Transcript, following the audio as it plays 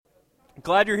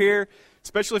Glad you're here,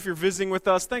 especially if you're visiting with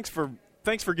us. Thanks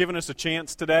for giving us a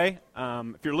chance today.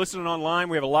 If you're listening online,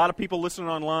 we have a lot of people listening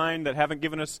online that haven't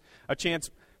given us a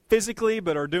chance physically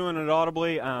but are doing it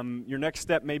audibly. Your next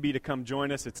step may be to come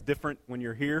join us. It's different when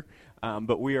you're here,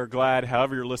 but we are glad,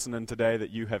 however you're listening today,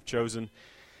 that you have chosen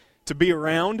to be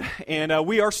around. And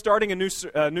we are starting a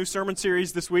new sermon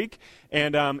series this week.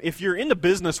 And if you're in the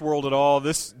business world at all,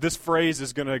 this phrase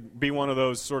is going to be one of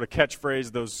those sort of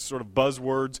catchphrases, those sort of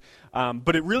buzzwords.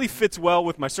 But it really fits well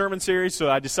with my sermon series, so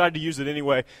I decided to use it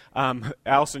anyway.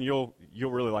 Allison, you'll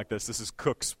really like this. This is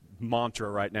Cook's mantra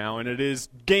right now, and it is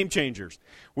game changers.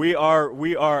 We are.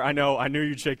 I knew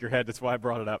you'd shake your head. That's why I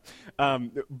brought it up.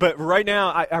 But right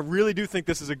now, I really do think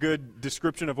this is a good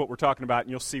description of what we're talking about, and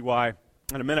you'll see why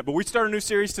in a minute. But we start a new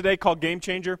series today called Game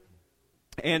Changer.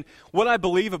 And what I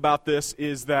believe about this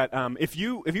is that if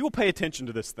you will pay attention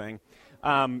to this thing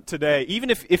today, even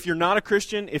if you're not a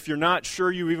Christian, if you're not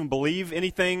sure you even believe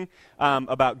anything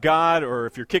about God, or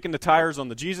if you're kicking the tires on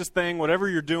the Jesus thing, whatever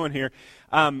you're doing here,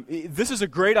 this is a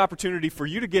great opportunity for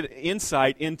you to get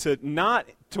insight into not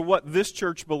to what this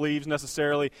church believes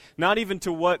necessarily, not even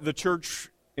to what the church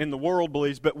in the world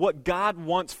believes, but what God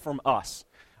wants from us.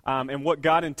 And what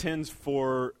God intends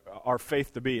for our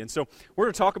faith to be. And so we're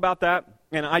going to talk about that.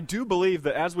 And I do believe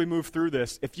that as we move through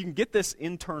this, if you can get this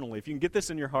internally, if you can get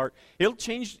this in your heart, it'll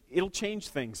change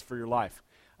things for your life.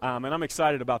 And I'm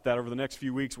excited about that. Over the next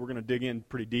few weeks, we're going to dig in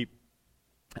pretty deep.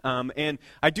 And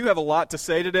I do have a lot to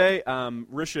say today.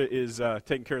 Risha is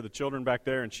taking care of the children back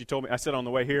there, and she told me, I said on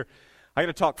the way here, I got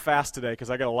to talk fast today because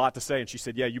I got a lot to say. And she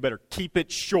said, yeah, you better keep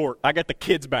it short. I got the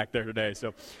kids back there today.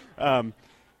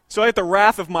 So I get the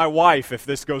wrath of my wife if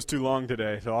this goes too long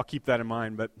today, so I'll keep that in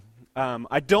mind. But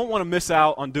I don't want to miss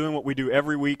out on doing what we do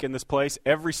every week in this place.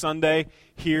 Every Sunday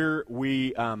here,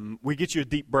 we get you a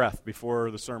deep breath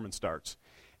before the sermon starts.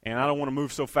 And I don't want to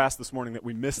move so fast this morning that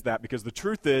we miss that, because the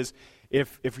truth is,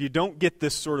 if you don't get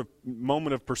this sort of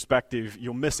moment of perspective,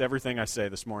 you'll miss everything I say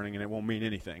this morning, and it won't mean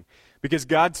anything. Because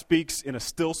God speaks in a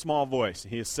still small voice.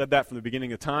 He has said that from the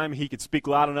beginning of time. He could speak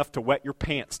loud enough to wet your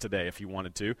pants today if he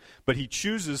wanted to, but he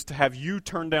chooses to have you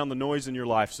turn down the noise in your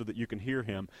life so that you can hear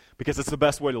him, because it's the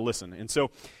best way to listen. And so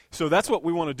that's what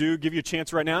we want to do, give you a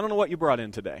chance right now. I don't know what you brought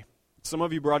in today. Some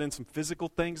of you brought in some physical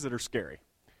things that are scary.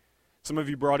 Some of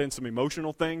you brought in some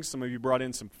emotional things. Some of you brought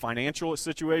in some financial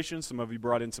situations. Some of you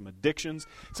brought in some addictions.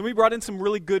 Some of you brought in some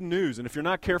really good news. And if you're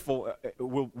not careful,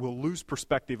 we'll lose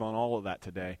perspective on all of that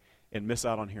today and miss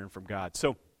out on hearing from God.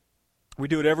 So we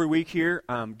do it every week here.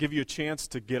 Give you a chance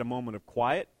to get a moment of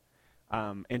quiet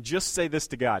and just say this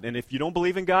to God. And if you don't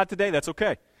believe in God today, that's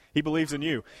okay. He believes in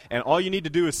you. And all you need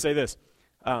to do is say this.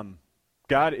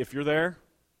 God, if you're there,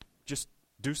 just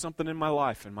do something in my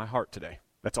life, in my heart today.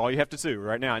 That's all you have to do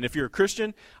right now. And if you're a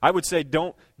Christian, I would say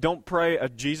don't pray a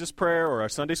Jesus prayer or a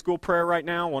Sunday school prayer right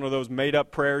now, one of those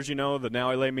made-up prayers, the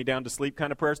now I lay me down to sleep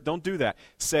kind of prayers. Don't do that.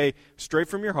 Say straight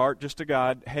from your heart, just to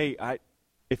God, hey,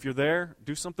 if you're there,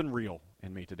 do something real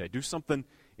in me today. Do something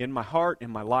in my heart, in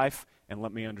my life, and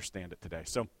let me understand it today.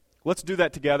 So let's do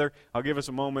that together. I'll give us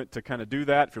a moment to kind of do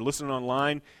that. If you're listening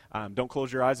online, don't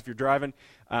close your eyes if you're driving,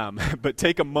 but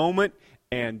take a moment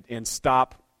and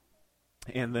stop.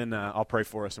 And then I'll pray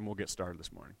for us, and we'll get started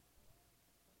this morning.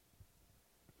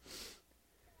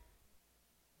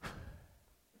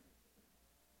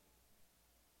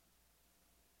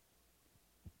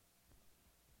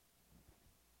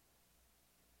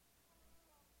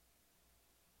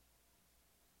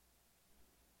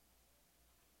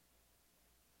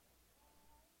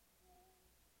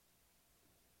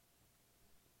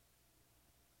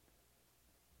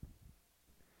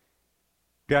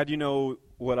 God, you know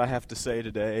what I have to say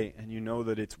today, and you know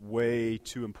that it's way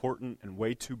too important and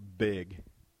way too big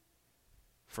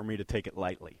for me to take it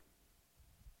lightly.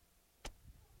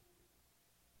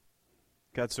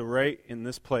 God, so right in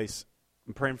this place,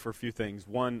 I'm praying for a few things.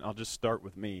 One, I'll just start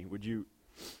with me. Would you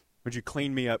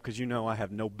clean me up, because you know I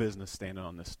have no business standing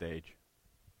on this stage.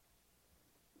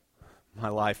 My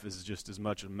life is just as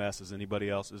much a mess as anybody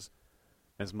else's.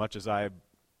 As much as I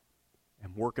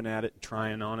am working at it,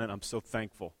 trying on it, I'm so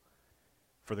thankful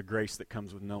for the grace that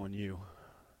comes with knowing you.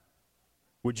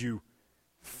 Would you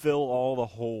fill all the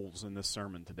holes in this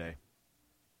sermon today?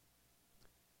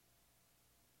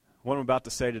 What I'm about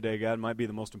to say today, God, might be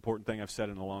the most important thing I've said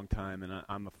in a long time, and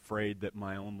I'm afraid that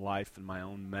my own life and my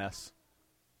own mess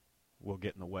will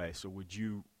get in the way. So would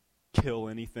you kill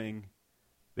anything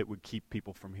that would keep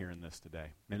people from hearing this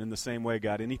today? And in the same way,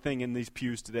 God, anything in these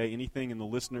pews today, anything in the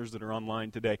listeners that are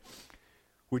online today,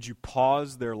 would you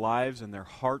pause their lives and their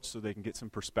hearts so they can get some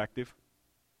perspective?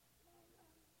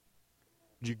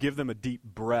 Would you give them a deep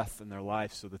breath in their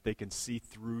life so that they can see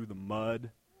through the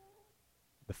mud,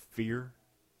 the fear,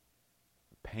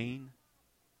 the pain,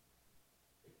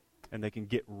 and they can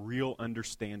get real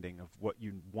understanding of what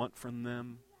you want from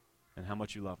them and how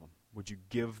much you love them? Would you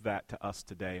give that to us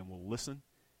today? And we'll listen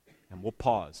and we'll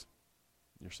pause.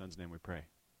 In your Son's name we pray.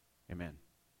 Amen.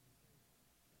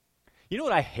 You know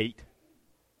what I hate?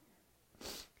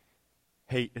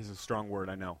 Hate is a strong word,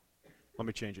 I know. Let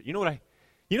me change it. You know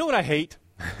what I hate?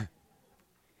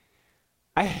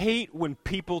 I hate when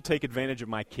people take advantage of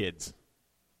my kids.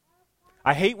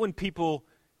 I hate when people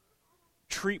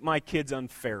treat my kids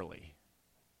unfairly.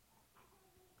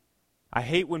 I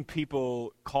hate when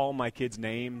people call my kids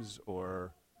names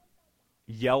or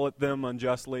yell at them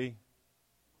unjustly.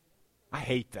 I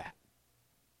hate that.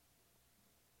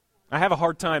 I have a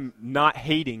hard time not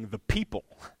hating the people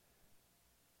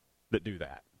that do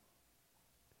that.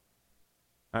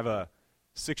 I have a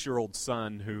 6-year-old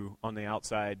son who, on the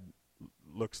outside,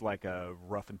 looks like a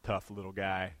rough and tough little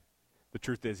guy. The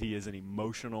truth is, he is an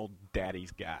emotional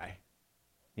daddy's guy.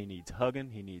 He needs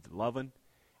hugging, he needs loving,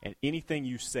 and anything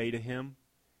you say to him,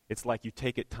 it's like you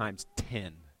take it times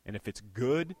 10. And if it's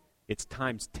good, it's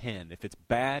times 10. If it's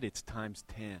bad, it's times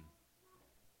 10.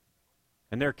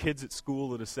 And there are kids at school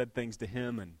that have said things to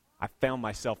him, and I found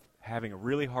myself having a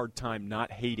really hard time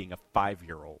not hating a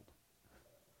 5-year-old.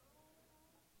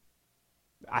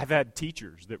 I've had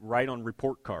teachers that write on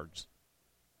report cards,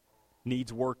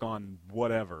 needs work on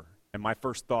whatever. And my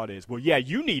first thought is, well, yeah,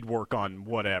 you need work on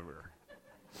whatever.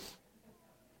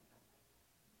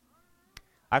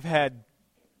 I've had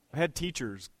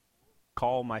teachers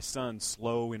call my son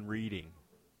slow in reading.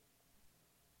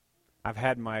 I've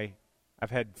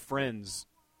had friends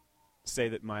say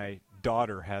that my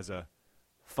daughter has a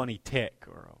funny tick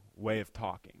or a way of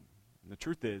talking. And the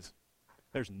truth is,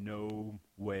 there's no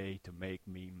way to make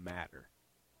me madder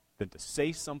than to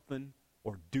say something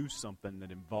or do something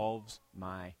that involves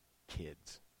my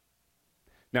kids.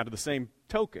 Now, to the same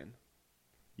token,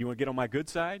 you want to get on my good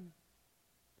side?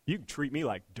 You can treat me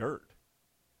like dirt.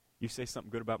 You say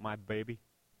something good about my baby?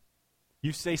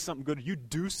 You say something good, you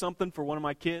do something for one of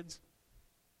my kids?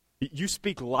 You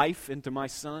speak life into my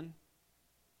son?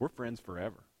 We're friends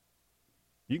forever.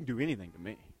 You can do anything to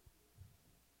me.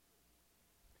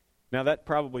 Now, that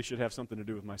probably should have something to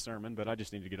do with my sermon, but I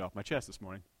just need to get off my chest this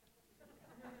morning.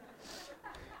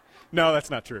 No, that's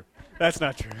not true. That's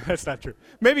not true. That's not true.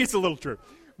 Maybe it's a little true.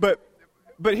 But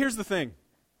here's the thing.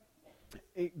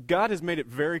 God has made it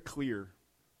very clear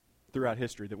throughout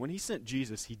history that when he sent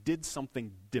Jesus, he did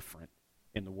something different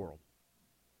in the world.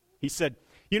 He said,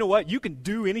 you know what? You can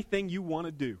do anything you want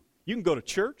to do. You can go to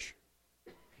church.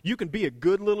 You can be a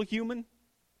good little human.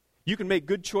 You can make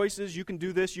good choices. You can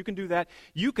do this. You can do that.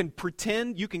 You can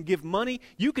pretend. You can give money.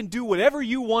 You can do whatever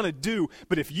you want to do.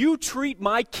 But if you treat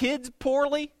my kids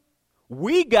poorly,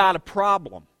 we got a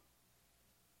problem.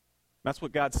 That's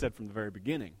what God said from the very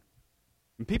beginning.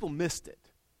 And people missed it.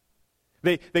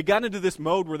 They got into this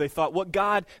mode where they thought, what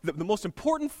God, the most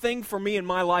important thing for me in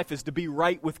my life is to be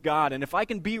right with God. And if I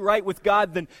can be right with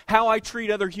God, then how I treat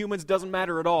other humans doesn't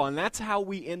matter at all. And that's how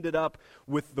we ended up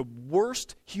with the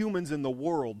worst humans in the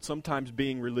world sometimes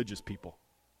being religious people.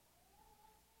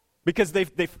 Because they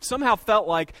somehow felt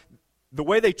like the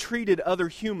way they treated other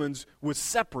humans was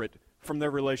separate from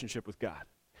their relationship with God.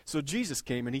 So Jesus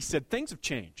came and he said, things have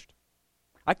changed.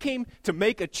 I came to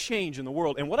make a change in the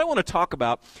world. And what I want to talk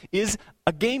about is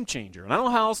a game changer. And I don't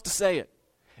know how else to say it.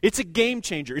 It's a game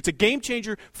changer. It's a game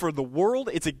changer for the world.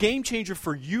 It's a game changer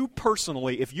for you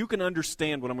personally if you can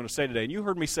understand what I'm going to say today. And you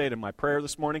heard me say it in my prayer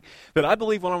this morning, that I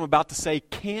believe what I'm about to say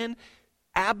can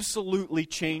absolutely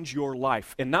change your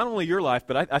life. And not only your life,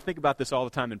 but I think about this all the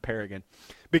time in Paragon.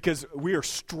 Because we are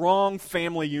strong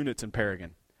family units in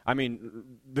Paragon. I mean,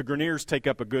 the Greniers take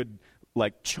up a good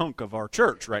chunk of our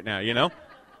church right now, you know?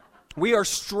 We are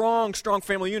strong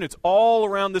family units all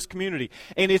around this community.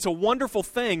 And it's a wonderful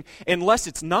thing unless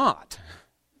it's not.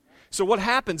 So what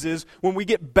happens is when we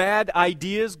get bad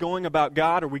ideas going about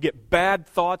God, or we get bad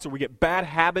thoughts, or we get bad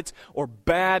habits, or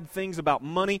bad things about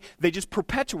money, they just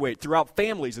perpetuate throughout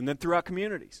families and then throughout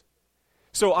communities.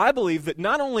 So I believe that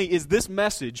not only is this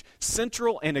message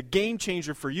central and a game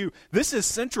changer for you, this is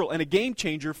central and a game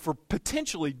changer for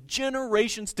potentially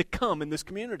generations to come in this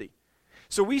community.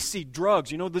 So we see drugs.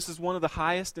 You know, this is one of the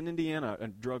highest in Indiana,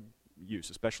 drug use,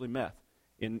 especially meth,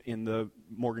 in the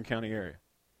Morgan County area.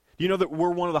 Do you know that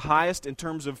we're one of the highest in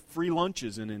terms of free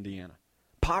lunches in Indiana?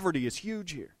 Poverty is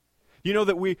huge here. You know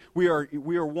that we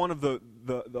are one of the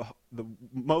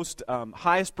most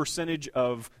highest percentage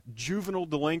of juvenile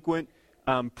delinquent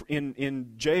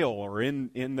in jail or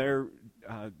in their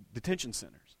detention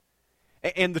centers.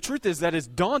 And the truth is that is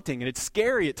daunting, and it's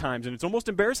scary at times, and it's almost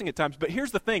embarrassing at times. But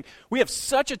here's the thing. We have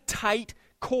such a tight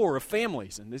core of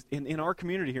families in our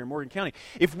community here in Morgan County.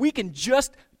 If we can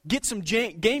just get some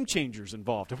game changers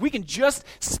involved, if we can just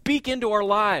speak into our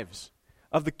lives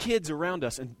of the kids around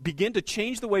us and begin to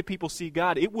change the way people see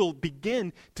God, it will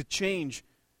begin to change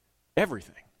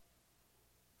everything.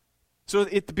 So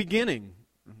at the beginning,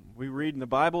 we read in the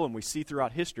Bible and we see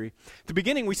throughout history. At the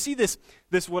beginning, we see this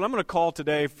what I'm going to call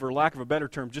today, for lack of a better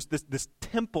term, just this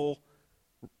temple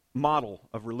model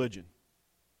of religion.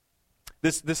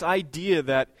 This idea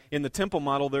that in the temple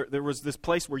model, there was this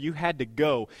place where you had to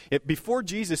go. Before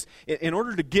Jesus, in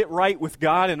order to get right with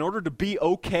God, in order to be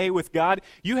okay with God,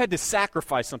 you had to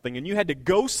sacrifice something, and you had to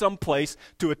go someplace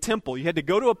to a temple. You had to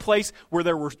go to a place where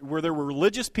there were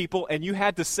religious people, and you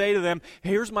had to say to them,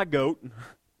 "Here's my goat,"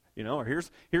 or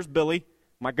here's Billy,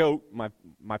 my goat,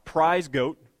 my prize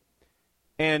goat,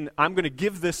 and I'm going to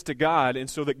give this to God, and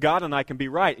so that God and I can be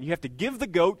right. And you have to give the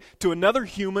goat to another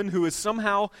human who is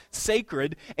somehow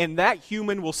sacred, and that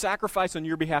human will sacrifice on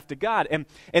your behalf to God. And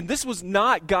this was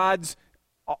not God's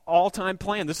all-time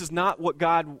plan. This is not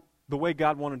the way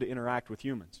God wanted to interact with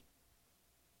humans.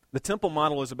 The temple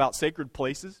model is about sacred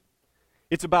places.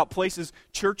 It's about places,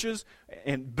 churches,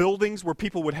 and buildings where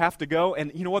people would have to go.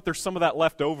 And you know what? There's some of that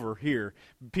left over here.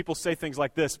 People say things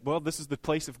like this: well, this is the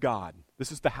place of God. This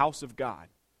is the house of God.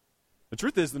 The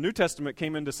truth is, the New Testament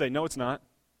came in to say, no, it's not.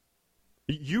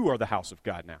 You are the house of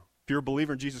God now. If you're a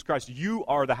believer in Jesus Christ, you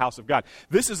are the house of God.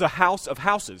 This is a house of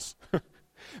houses.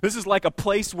 This is like a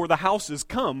place where the houses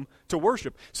come to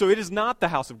worship. So it is not the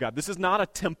house of God. This is not a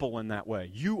temple in that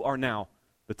way. You are now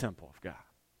the temple of God.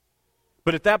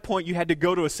 But at that point, you had to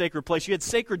go to a sacred place. You had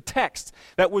sacred texts.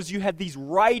 You had these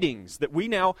writings that we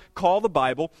now call the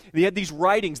Bible. They had these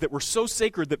writings that were so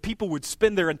sacred that people would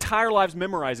spend their entire lives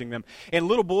memorizing them. And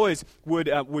little boys would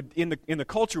in the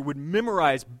culture would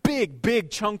memorize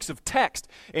big chunks of text.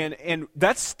 And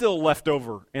that's still left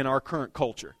over in our current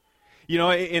culture.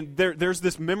 And there's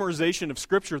this memorization of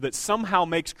Scripture that somehow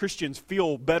makes Christians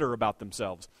feel better about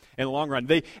themselves in the long run.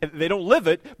 They don't live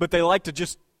it, but they like to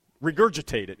just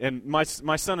regurgitate it. And my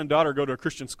son and daughter go to a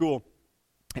Christian school,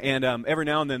 and every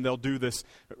now and then they'll do this,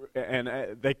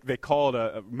 and they call it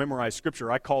a memorized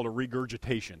Scripture. I call it a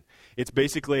regurgitation. It's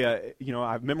basically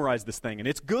I've memorized this thing, and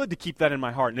it's good to keep that in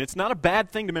my heart. And it's not a bad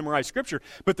thing to memorize Scripture,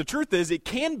 but the truth is it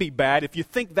can be bad if you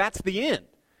think that's the end.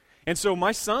 And so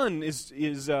my son is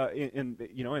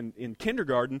in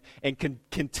kindergarten and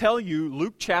can tell you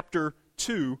Luke chapter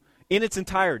 2 in its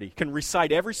entirety, can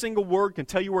recite every single word, can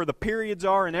tell you where the periods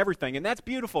are and everything. And that's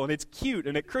beautiful, and it's cute,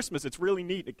 and at Christmas it's really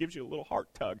neat. It gives you a little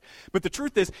heart tug. But the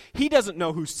truth is, he doesn't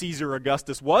know who Caesar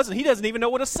Augustus was, and he doesn't even know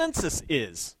what a census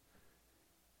is.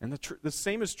 And the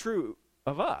same is true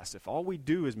of us, if all we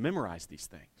do is memorize these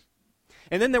things.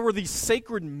 And then there were these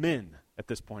sacred men at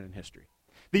this point in history.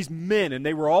 These men, and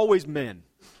they were always men,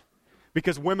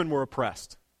 because women were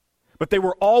oppressed. But they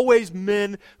were always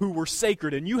men who were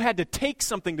sacred, and you had to take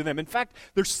something to them. In fact,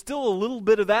 there's still a little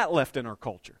bit of that left in our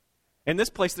culture. In this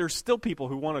place, there's still people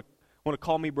who want to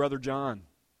call me Brother John,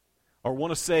 or want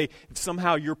to say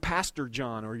somehow you're Pastor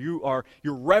John, or you're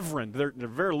Reverend. There's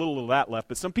very little of that left,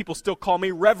 but some people still call me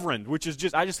Reverend, which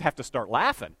is I just have to start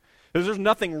laughing. There's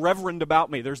nothing reverend about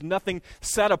me. There's nothing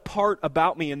set apart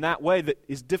about me in that way that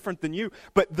is different than you.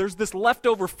 But there's this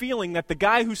leftover feeling that the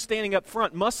guy who's standing up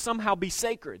front must somehow be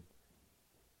sacred.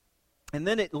 And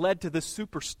then it led to this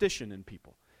superstition in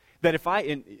people. That if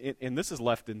and this is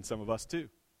left in some of us too,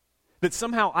 that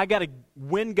somehow I got to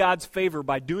win God's favor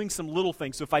by doing some little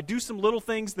things. So if I do some little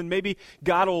things, then maybe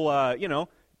God will,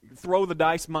 throw the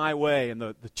dice my way and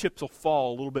the chips will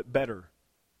fall a little bit better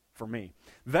for me.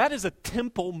 That is a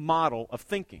temple model of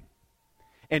thinking.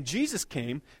 And Jesus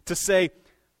came to say,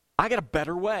 I got a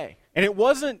better way. And it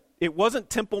wasn't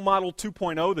temple model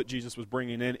 2.0 that Jesus was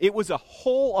bringing in. It was a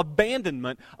whole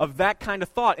abandonment of that kind of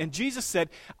thought. And Jesus said,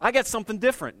 I got something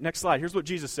different. Next slide. Here's what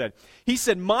Jesus said. He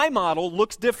said, my model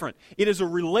looks different. It is a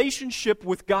relationship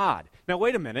with God. Now,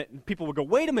 wait a minute. And people will go,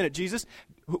 wait a minute, Jesus.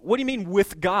 What do you mean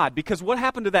with God? Because what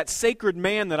happened to that sacred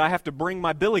man that I have to bring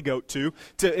my billy goat to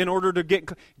in order to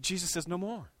get... Jesus says, no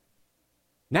more.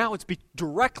 Now it's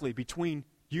directly between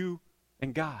you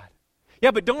and God. Yeah,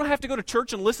 but don't I have to go to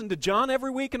church and listen to John every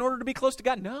week in order to be close to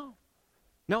God? No,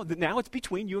 now it's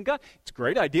between you and God. It's a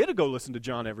great idea to go listen to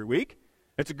John every week.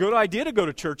 It's a good idea to go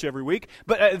to church every week,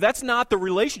 but that's not the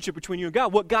relationship between you and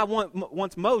God. What God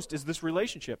wants most is this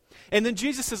relationship. And then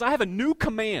Jesus says, I have a new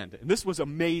command. And this was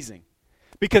amazing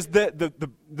because the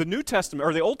New Testament,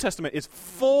 or the Old Testament, is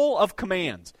full of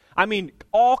commands. I mean,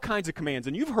 all kinds of commands,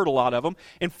 and you've heard a lot of them.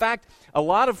 In fact, a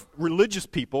lot of religious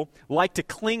people like to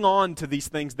cling on to these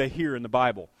things they hear in the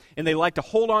Bible. And they like to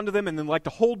hold on to them and then like to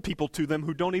hold people to them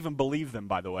who don't even believe them,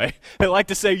 by the way. They like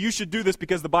to say, you should do this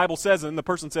because the Bible says it. And the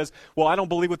person says, well, I don't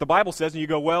believe what the Bible says. And you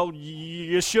go, well,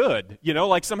 you should.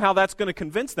 Like somehow that's going to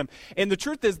convince them. And the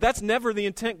truth is, that's never the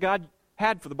intent God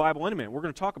had for the Bible anyway. We're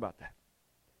going to talk about that.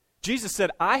 Jesus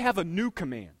said, I have a new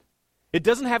command. It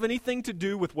doesn't have anything to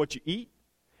do with what you eat.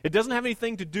 It doesn't have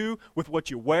anything to do with what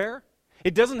you wear.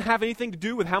 It doesn't have anything to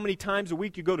do with how many times a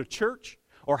week you go to church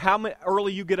or how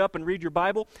early you get up and read your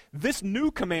Bible. This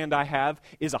new command I have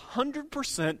is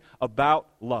 100% about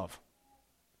love.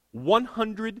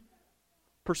 100%.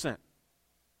 And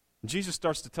Jesus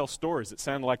starts to tell stories that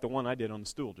sound like the one I did on the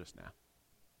stool just now,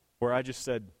 where I just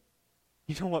said,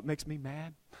 you know what makes me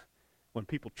mad? When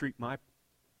people treat my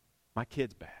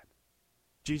kids bad.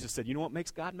 Jesus said, you know what makes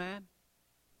God mad?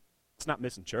 It's not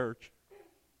missing church.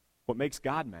 What makes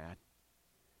God mad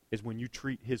is when you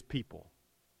treat his people,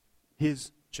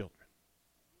 his children,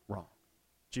 wrong.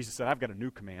 Jesus said, I've got a new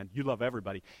command. You love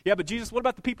everybody. Yeah, but Jesus, what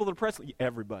about the people that oppress you?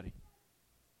 Everybody.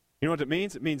 You know what it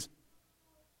means? It means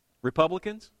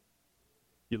Republicans,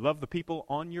 you love the people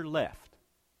on your left.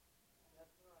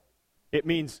 It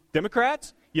means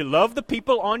Democrats, you love the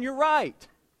people on your right.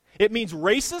 It means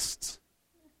racists,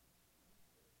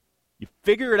 you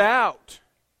figure it out.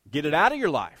 Get it out of your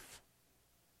life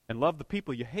and love the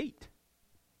people you hate.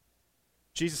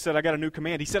 Jesus said, I got a new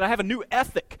command. He said, I have a new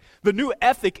ethic. The new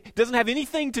ethic doesn't have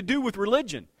anything to do with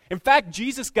religion. In fact,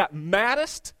 Jesus got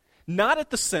maddest not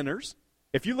at the sinners.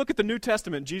 If you look at the New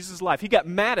Testament in Jesus' life, he got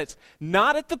maddest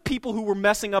not at the people who were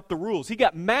messing up the rules. He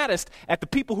got maddest at the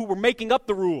people who were making up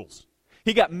the rules.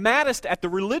 He got maddest at the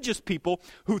religious people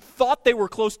who thought they were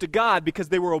close to God because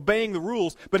they were obeying the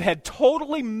rules, but had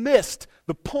totally missed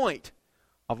the point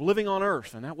of living on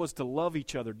earth, and that was to love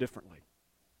each other differently.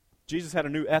 Jesus had a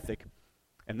new ethic,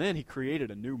 and then he created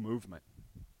a new movement.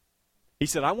 He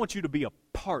said, I want you to be a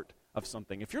part of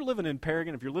something. If you're living in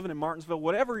Paragon, if you're living in Martinsville,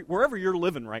 wherever you're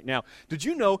living right now, did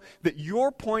you know that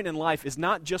your point in life is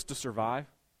not just to survive?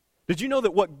 Did you know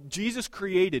that what Jesus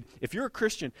created, if you're a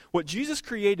Christian, what Jesus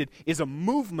created is a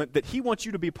movement that he wants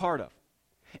you to be a part of?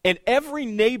 And every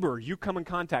neighbor you come in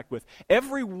contact with,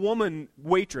 every woman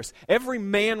waitress, every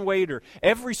man waiter,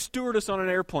 every stewardess on an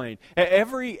airplane,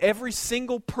 every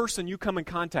single person you come in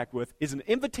contact with is an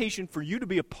invitation for you to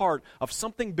be a part of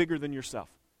something bigger than yourself.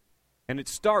 And it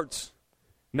starts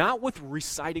not with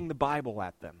reciting the Bible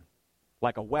at them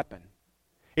like a weapon.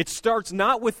 It starts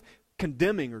not with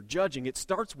condemning or judging. It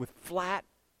starts with flat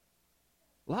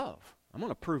love. I'm going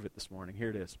to prove it this morning. Here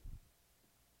it is.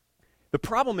 The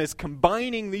problem is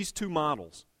combining these two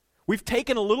models. We've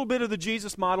taken a little bit of the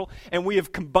Jesus model and we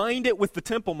have combined it with the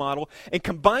temple model, and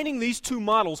combining these two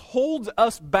models holds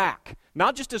us back,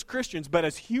 not just as Christians, but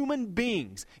as human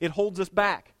beings. It holds us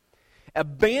back.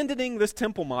 Abandoning this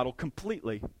temple model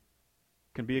completely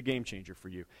can be a game changer for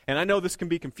you. And I know this can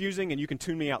be confusing and you can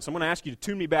tune me out. So I'm going to ask you to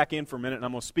tune me back in for a minute, and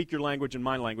I'm going to speak your language and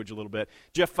my language a little bit.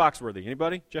 Jeff Foxworthy.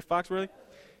 Anybody? Jeff Foxworthy?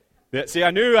 See,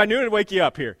 I knew it'd wake you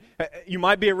up here. You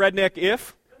might be a redneck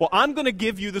if. Well, I'm going to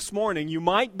give you this morning, you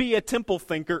might be a temple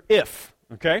thinker if.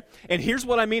 Okay? And here's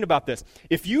what I mean about this.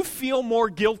 If you feel more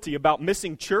guilty about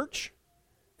missing church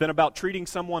than about treating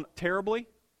someone terribly,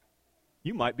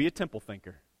 you might be a temple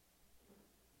thinker.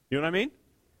 You know what I mean?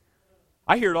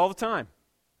 I hear it all the time.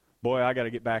 Boy, I got to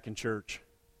get back in church.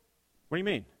 What do you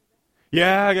mean?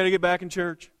 Yeah, I got to get back in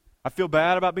church. I feel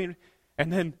bad about being...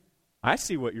 And then I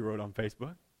see what you wrote on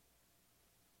Facebook.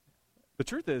 The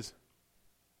truth is,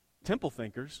 temple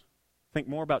thinkers think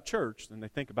more about church than they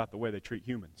think about the way they treat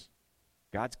humans.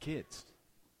 God's kids.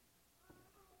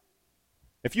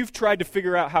 If you've tried to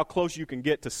figure out how close you can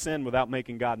get to sin without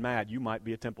making God mad, you might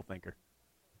be a temple thinker.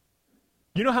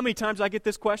 You know how many times I get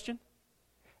this question?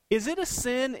 Is it a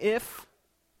sin if...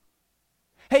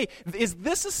 Hey, is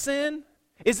this a sin?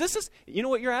 Is this a... You know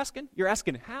what you're asking? You're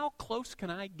asking, how close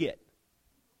can I get?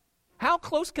 How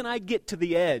close can I get to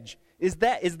the edge? Is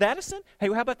that a sin?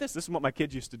 Hey, how about this? This is what my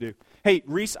kids used to do. Hey,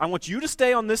 Reese, I want you to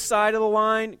stay on this side of the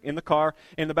line in the car,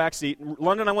 in the back seat.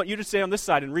 London, I want you to stay on this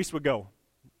side. And Reese would go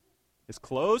as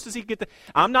close as he could get.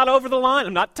 I'm not over the line.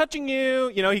 I'm not touching you.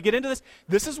 You know, he'd get into this.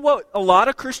 This is what a lot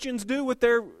of Christians do with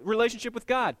their relationship with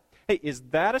God. Hey, is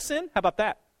that a sin? How about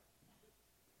that?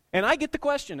 And I get the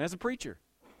question as a preacher.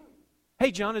 Hey,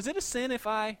 John, is it a sin if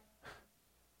I...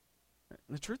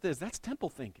 The truth is, that's temple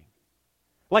thinking.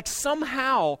 Like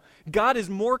somehow God is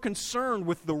more concerned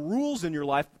with the rules in your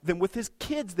life than with his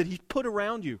kids that he's put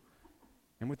around you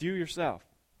and with you yourself.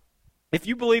 If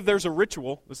you believe there's a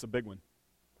ritual, this is a big one.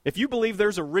 If you believe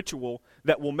there's a ritual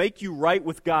that will make you right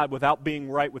with God without being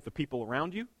right with the people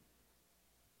around you,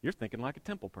 you're thinking like a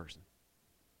temple person.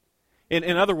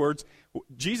 In other words,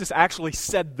 Jesus actually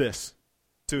said this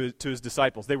to his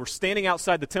disciples. They were standing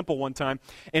outside the temple one time,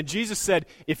 and Jesus said,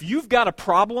 if you've got a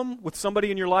problem with somebody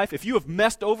in your life, if you have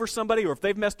messed over somebody or if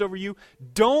they've messed over you,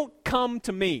 don't come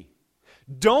to me.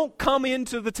 Don't come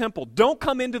into the temple. Don't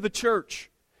come into the church.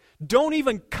 Don't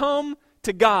even come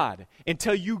to God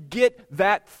until you get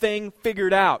that thing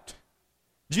figured out.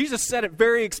 Jesus said it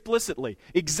very explicitly.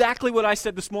 Exactly what I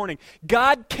said this morning.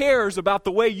 God cares about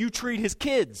the way you treat his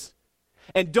kids.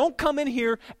 And don't come in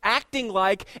here acting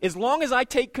like as long as I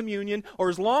take communion or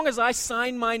as long as I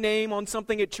sign my name on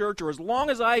something at church or as long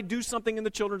as I do something in the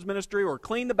children's ministry or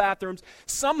clean the bathrooms,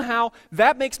 somehow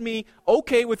that makes me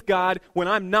okay with God when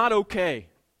I'm not okay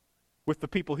with the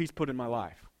people he's put in my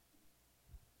life.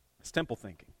 It's temple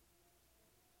thinking.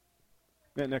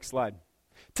 Next slide.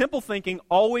 Temple thinking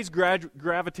always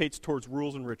gravitates towards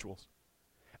rules and rituals.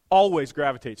 Always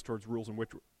gravitates towards rules and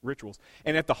rituals.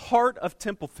 And at the heart of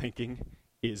temple thinking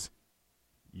is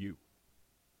you.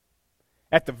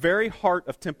 At the very heart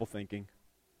of temple thinking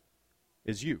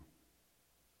is you.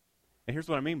 And here's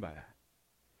what I mean by that.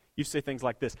 You say things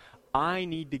like this: I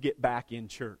need to get back in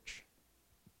church.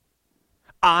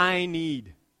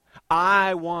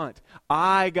 I want,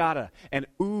 I gotta, and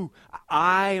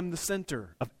I am the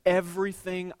center of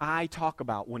everything I talk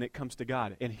about when it comes to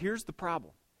God. And here's the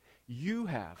problem. You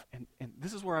have, and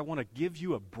this is where I want to give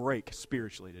you a break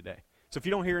spiritually today. So if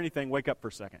you don't hear anything, wake up for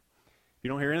a second. If you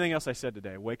don't hear anything else I said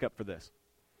today, wake up for this.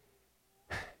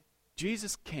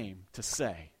 Jesus came to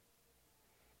say,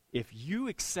 if you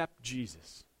accept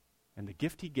Jesus and the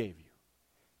gift he gave you,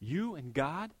 you and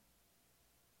God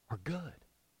are good.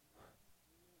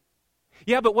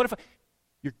 Yeah, but what if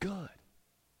you're good.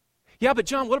 Yeah, but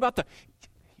John, what about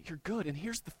you're good. And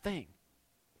here's the thing.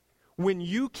 When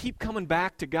you keep coming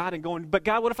back to God and going, but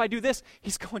God, what if I do this?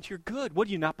 He's going, you're good. What,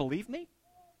 do you not believe me?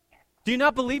 Do you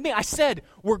not believe me? I said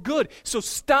we're good. So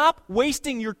stop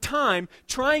wasting your time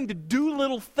trying to do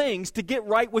little things to get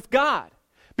right with God.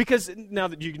 Because now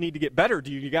that you need to get better,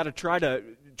 you got to try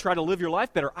to live your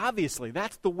life better. Obviously,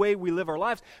 that's the way we live our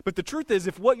lives. But the truth is,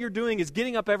 if what you're doing is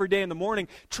getting up every day in the morning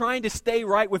trying to stay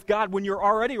right with God when you're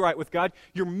already right with God,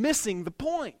 you're missing the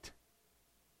point.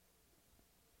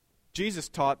 Jesus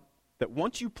taught that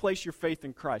once you place your faith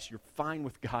in Christ, you're fine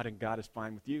with God and God is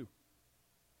fine with you.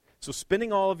 So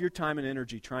spending all of your time and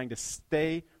energy trying to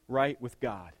stay right with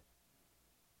God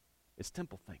is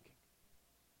temple thinking.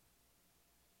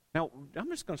 Now, I'm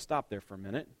just going to stop there for a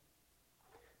minute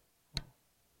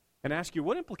and ask you,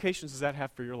 what implications does that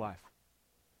have for your life?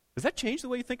 Does that change the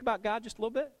way you think about God just a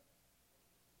little bit?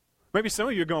 Maybe some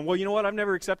of you are going, well, you know what? I've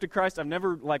never accepted Christ. I've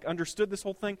never understood this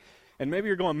whole thing. And maybe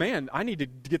you're going, man, I need to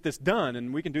get this done,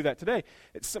 and we can do that today.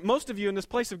 Most of you in this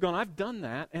place have gone, I've done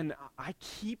that, and I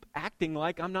keep acting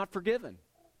like I'm not forgiven.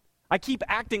 I keep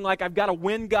acting like I've got to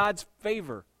win God's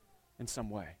favor in some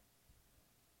way.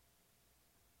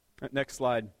 Next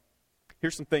slide.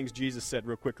 Here's some things Jesus said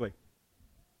real quickly.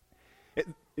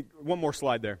 One more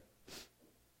slide there.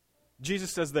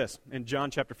 Jesus says this in John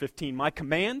chapter 15, my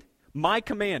command.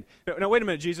 Now, wait a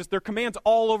minute, Jesus. There are commands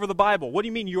all over the Bible. What do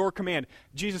you mean your command?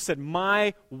 Jesus said,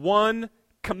 my one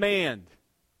command.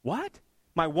 What?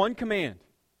 My one command.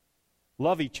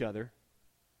 Love each other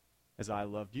as I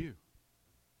loved you.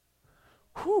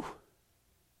 Whew.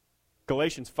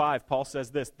 Galatians 5, Paul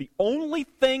says this, the only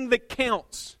thing that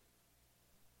counts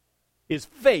is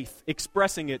faith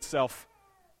expressing itself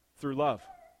through love.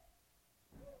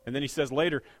 And then he says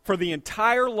later, for the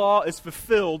entire law is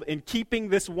fulfilled in keeping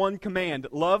this one command,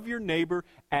 love your neighbor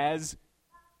as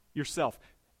yourself.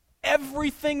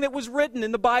 Everything that was written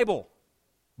in the Bible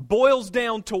boils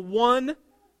down to one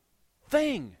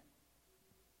thing.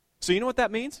 So you know what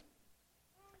that means?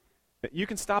 That you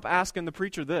can stop asking the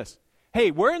preacher this. Hey,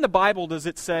 where in the Bible does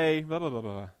it say blah, blah, blah,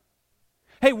 blah?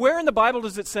 Hey, where in the Bible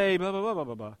does it say blah, blah, blah, blah,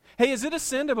 blah, blah? Hey, is it a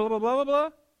sin to blah, blah, blah, blah, blah?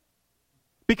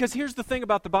 Because here's the thing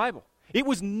about the Bible. It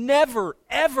was never,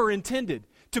 ever intended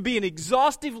to be an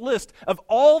exhaustive list of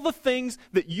all the things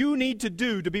that you need to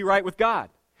do to be right with God.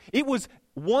 It was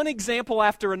one example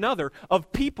after another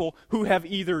of people who have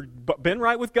either been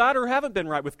right with God or haven't been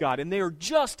right with God. And they are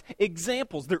just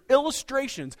examples. They're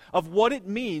illustrations of what it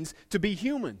means to be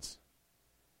humans.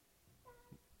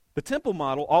 The temple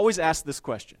model always asks this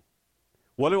question.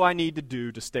 What do I need to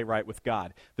do to stay right with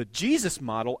God? The Jesus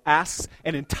model asks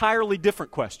an entirely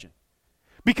different question.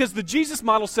 Because the Jesus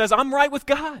model says, I'm right with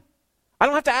God. I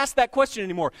don't have to ask that question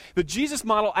anymore. The Jesus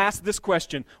model asks this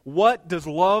question, what does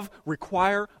love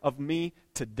require of me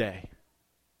today?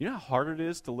 You know how hard it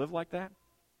is to live like that?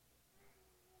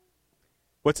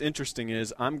 what's interesting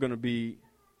is I'm going to be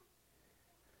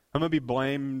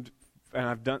blamed,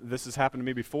 and this has happened to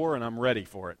me before, and I'm ready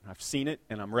for it. I've seen it,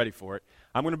 and I'm ready for it.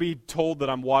 I'm going to be told that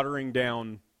I'm watering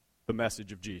down the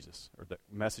message of Jesus, or the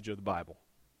message of the Bible,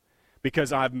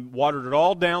 because I've watered it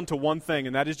all down to one thing,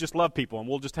 and that is just love people, and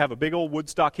we'll just have a big old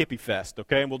Woodstock hippie fest,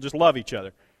 okay, and we'll just love each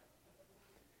other.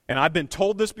 And I've been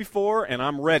told this before, and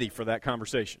I'm ready for that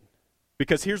conversation.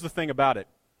 Because here's the thing about it.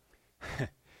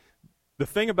 The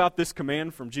thing about this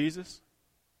command from Jesus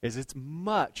is it's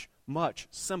much, much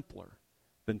simpler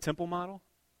than temple model,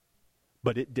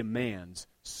 but it demands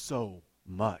so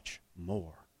much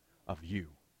more of you.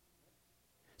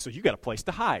 So you got a place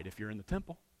to hide if you're in the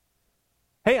temple.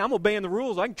 Hey, I'm obeying the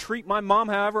rules. I can treat my mom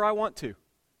however I want to.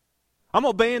 I'm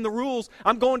obeying the rules.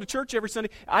 I'm going to church every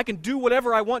Sunday. I can do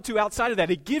whatever I want to outside of that.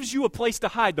 It gives you a place to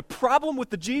hide. The problem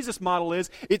with the Jesus model is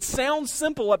it sounds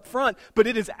simple up front, but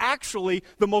it is actually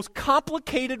the most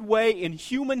complicated way in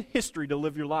human history to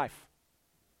live your life.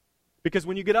 Because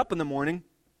when you get up in the morning,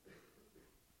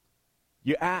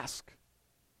 you ask,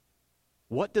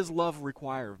 what does love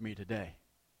require of me today?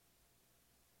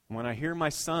 When I hear my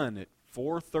son at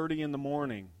 4:30 in the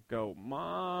morning go,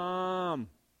 Mom,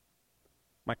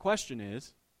 my question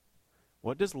is,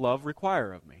 what does love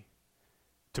require of me?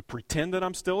 To pretend that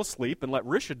I'm still asleep and let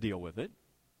Risha deal with it?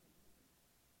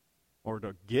 Or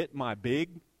to get my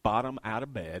big bottom out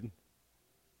of bed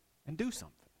and do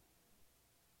something?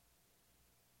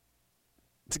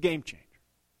 It's a game changer.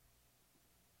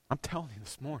 I'm telling you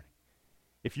this morning,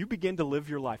 if you begin to live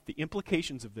your life, the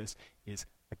implications of this is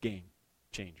a game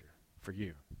changer for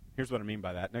you. Here's what I mean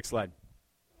by that. Next slide.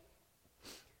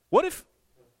 What if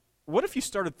you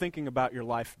started thinking about your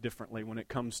life differently when it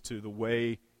comes to the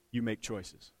way you make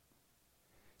choices?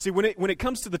 See, when it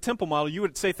comes to the temple model, you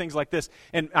would say things like this,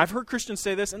 and I've heard Christians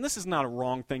say this, and this is not a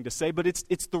wrong thing to say, but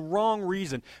it's the wrong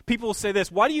reason. People will say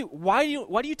this, why do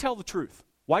you tell the truth?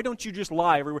 Why don't you just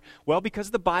lie everywhere? Well,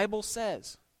 because the Bible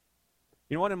says.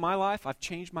 You know what, in my life, I've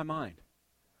changed my mind.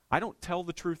 I don't tell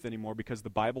the truth anymore because the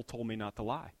Bible told me not to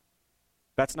lie.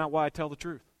 That's not why I tell the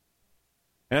truth.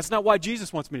 And that's not why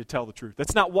Jesus wants me to tell the truth.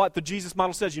 That's not what the Jesus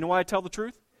model says. You know why I tell the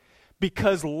truth?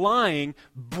 Because lying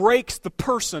breaks the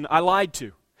person I lied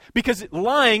to. Because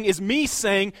lying is me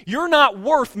saying, you're not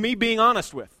worth me being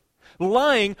honest with.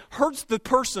 Lying hurts the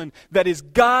person that is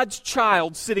God's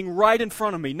child sitting right in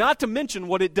front of me, not to mention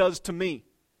what it does to me.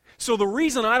 So the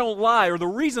reason I don't lie, or the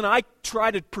reason I try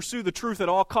to pursue the truth at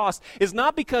all costs, is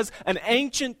not because an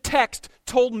ancient text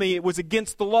told me it was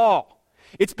against the law.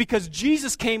 It's because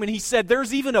Jesus came and he said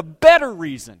there's even a better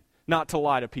reason not to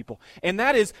lie to people. And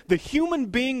that is the human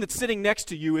being that's sitting next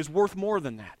to you is worth more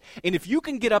than that. And if you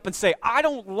can get up and say, I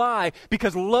don't lie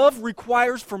because love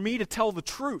requires for me to tell the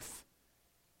truth,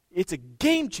 it's a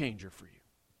game changer for you.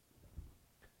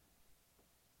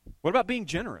 What about being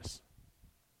generous?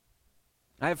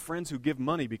 I have friends who give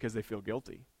money because they feel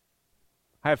guilty.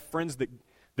 I have friends that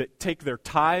take their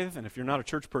tithe, and if you're not a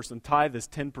church person, tithe is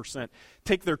 10%.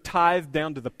 Take their tithe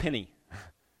down to the penny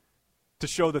to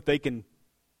show that they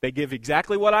give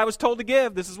exactly what I was told to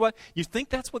give. This is what, you think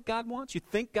that's what God wants? You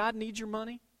think God needs your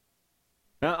money?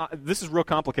 Now, this is real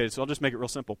complicated, so I'll just make it real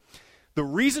simple. The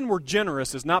reason we're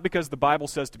generous is not because the Bible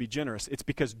says to be generous. It's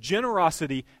because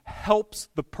generosity helps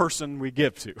the person we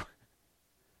give to.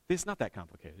 It's not that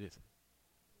complicated, is it?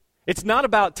 It's not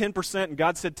about 10%, and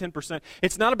God said 10%.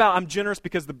 It's not about I'm generous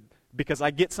because I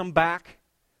get some back.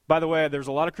 By the way, there's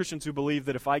a lot of Christians who believe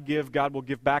that if I give, God will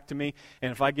give back to me,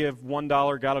 and if I give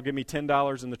 $1, God will give me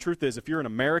 $10. And the truth is, if you're an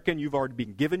American, you've already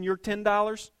been given your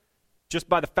 $10 just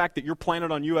by the fact that you're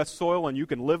planted on U.S. soil and you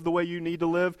can live the way you need to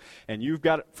live, and you've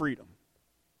got freedom.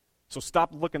 So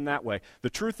stop looking that way. The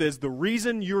truth is, the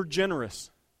reason you're generous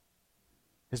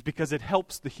is because it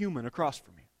helps the human across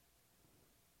from you.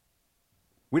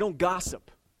 We don't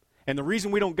gossip. And the reason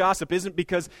we don't gossip isn't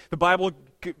because the Bible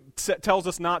tells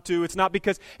us not to. It's not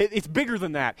because, it's bigger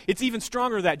than that. It's even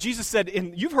stronger than that. Jesus said,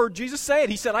 and you've heard Jesus say it,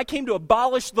 he said, I came to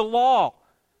abolish the law.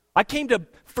 I came to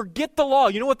forget the law.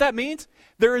 You know what that means?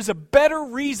 There is a better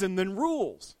reason than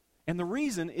rules. And the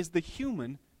reason is the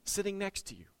human sitting next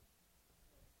to you.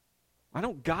 I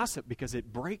don't gossip because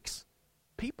it breaks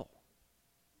people.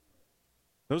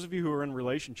 Those of you who are in a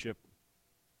relationship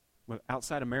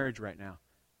outside of marriage right now,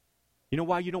 you know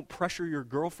why you don't pressure your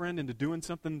girlfriend into doing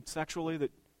something sexually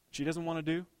that she doesn't want to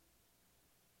do?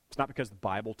 It's not because the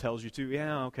Bible tells you to.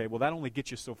 Yeah, okay, well, that only gets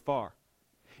you so far.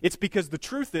 It's because the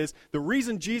truth is, the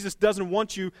reason Jesus doesn't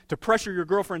want you to pressure your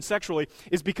girlfriend sexually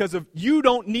is because of you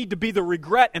don't need to be the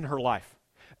regret in her life.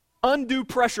 Undue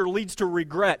pressure leads to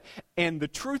regret. And the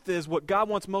truth is, what God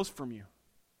wants most from you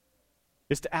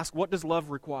is to ask, what does love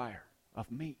require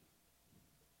of me?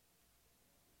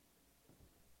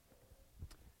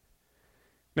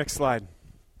 Next slide.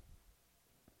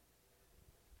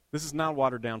 This is not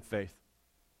watered down faith.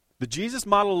 The Jesus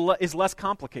model is less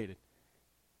complicated.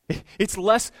 It's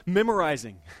less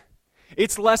memorizing.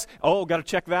 It's less, got to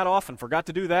check that off and forgot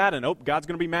to do that, and God's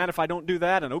going to be mad if I don't do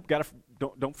that, and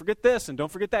don't forget this and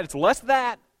don't forget that. It's less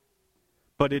that,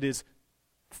 but it is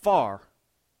far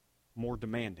more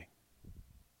demanding.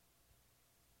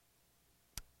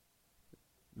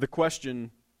 The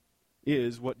question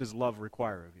is, what does love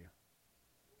require of you?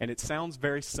 And it sounds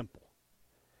very simple.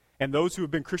 And those who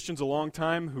have been Christians a long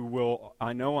time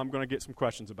I know I'm going to get some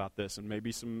questions about this and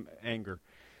maybe some anger.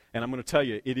 And I'm going to tell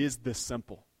you, it is this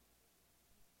simple.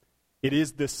 It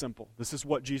is this simple. This is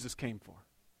what Jesus came for.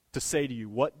 To say to you,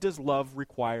 what does love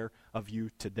require of you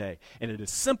today? And it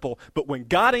is simple, but when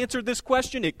God answered this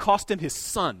question, it cost him his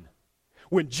son.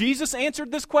 When Jesus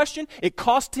answered this question, it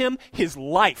cost him his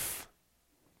life.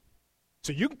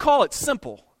 So you can call it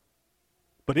simple,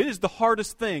 but it is the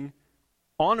hardest thing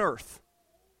on earth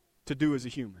to do as a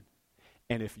human.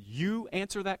 And if you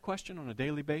answer that question on a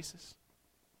daily basis,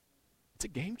 it's a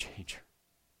game changer.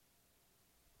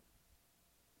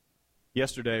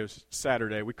 Yesterday was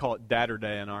Saturday. We call it Dadder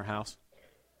Day in our house.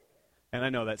 And I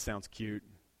know that sounds cute.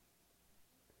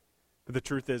 But the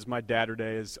truth is, my Dadder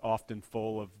Day is often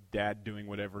full of Dad doing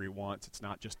whatever he wants. It's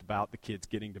not just about the kids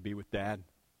getting to be with Dad.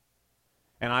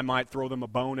 And I might throw them a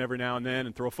bone every now and then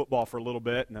and throw a football for a little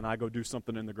bit, and then I go do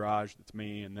something in the garage that's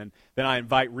me. And then I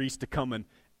invite Reese to come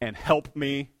and help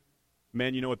me.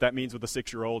 Men, you know what that means with a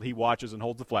 6-year-old. He watches and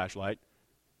holds the flashlight.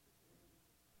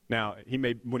 Now,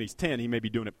 when he's 10, he may be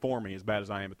doing it for me as bad as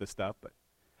I am at this stuff. But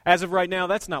as of right now,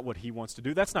 that's not what he wants to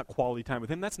do. That's not quality time with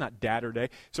him. That's not Dadder Day.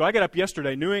 So I got up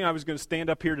yesterday knowing I was going to stand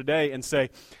up here today and say,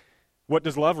 what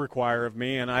does love require of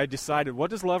me? And I decided, what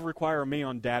does love require of me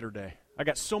on Dadder Day? I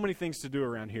got so many things to do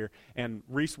around here. And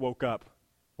Reese woke up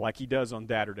like he does on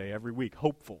Dadder Day every week,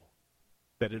 hopeful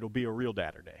that it'll be a real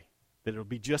Dadder Day. That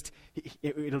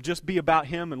it'll just be about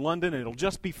him in London, and it'll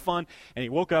just be fun. And he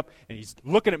woke up, and he's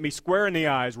looking at me square in the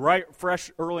eyes, right fresh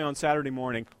early on Saturday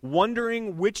morning,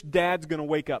 wondering which dad's going to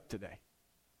wake up today.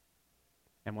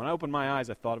 And when I opened my eyes,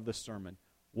 I thought of this sermon.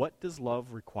 What does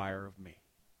love require of me?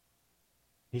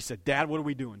 He said, Dad, what are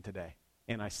we doing today?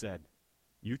 And I said,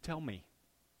 you tell me.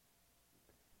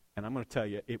 And I'm going to tell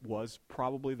you, it was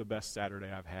probably the best Saturday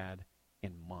I've had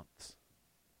in months.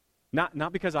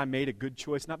 Not because I made a good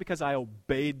choice, not because I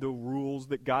obeyed the rules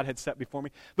that God had set before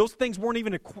me. Those things weren't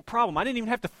even a problem. I didn't even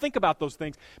have to think about those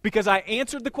things because I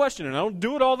answered the question, and I don't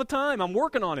do it all the time. I'm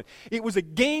working on it. It was a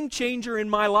game changer in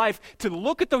my life to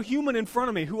look at the human in front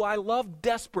of me, who I love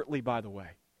desperately, by the way,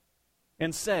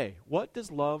 and say, what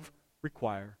does love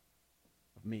require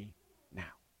of me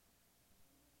now?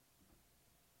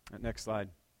 Next slide.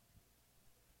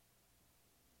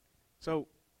 So,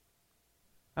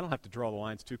 I don't have to draw the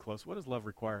lines too close. What does love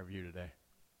require of you today?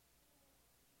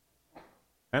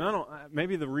 And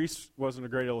maybe the Reese wasn't a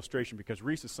great illustration because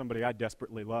Reese is somebody I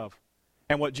desperately love.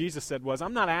 And what Jesus said was,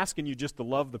 I'm not asking you just to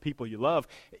love the people you love.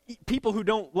 People who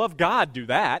don't love God do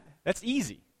that. That's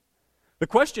easy. The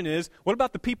question is, what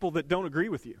about the people that don't agree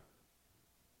with you?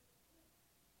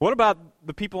 What about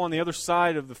the people on the other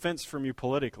side of the fence from you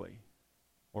politically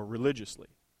or religiously?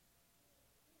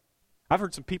 I've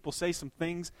heard some people say some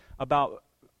things about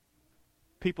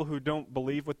people who don't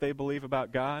believe what they believe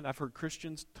about God. I've heard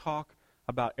Christians talk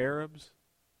about Arabs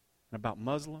and about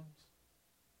Muslims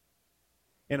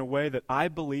in a way that I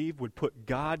believe would put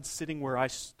God sitting where I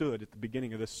stood at the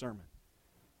beginning of this sermon,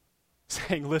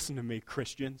 saying, listen to me,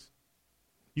 Christians.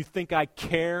 You think I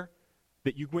care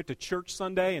that you went to church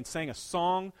Sunday and sang a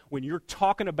song when you're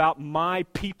talking about my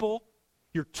people?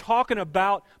 You're talking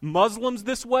about Muslims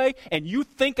this way, and you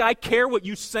think I care what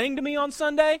you sang to me on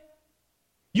Sunday?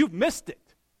 You've missed it.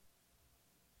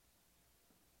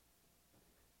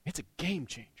 It's a game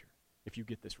changer if you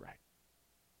get this right.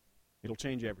 It'll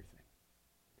change everything.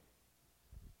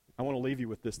 I want to leave you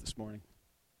with this morning.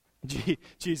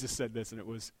 Jesus said this, and it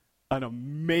was an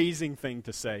amazing thing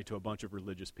to say to a bunch of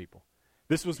religious people.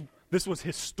 This was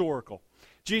historical.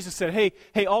 Jesus said,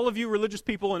 hey, all of you religious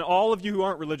people and all of you who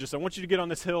aren't religious, I want you to get on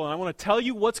this hill, and I want to tell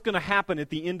you what's going to happen at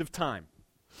the end of time.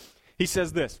 He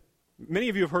says this. Many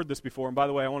of you have heard this before, and by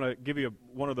the way, I want to give you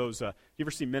one of those, you ever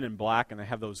see Men in Black, and they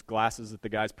have those glasses that the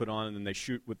guys put on, and then they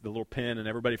shoot with the little pin, and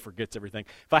everybody forgets everything.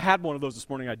 If I had one of those this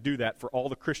morning, I'd do that for all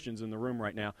the Christians in the room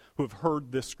right now who have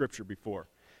heard this scripture before.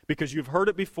 Because you've heard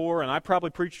it before, and I probably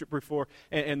preached it before,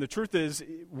 and the truth is,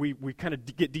 we kind of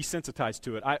get desensitized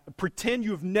to it. Pretend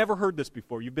you've never heard this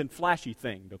before. You've been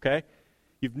flashy-thinged, okay?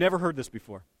 You've never heard this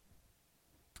before.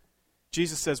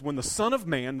 Jesus says, when the Son of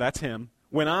Man, that's him,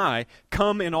 when I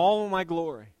come in all of my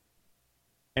glory,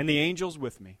 and the angels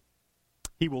with me.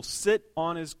 He will sit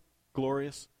on his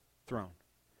glorious throne.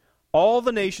 All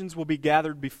the nations will be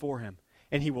gathered before him,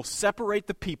 and he will separate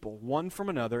the people one from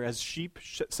another as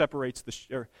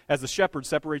as the shepherd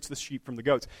separates the sheep from the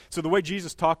goats. So the way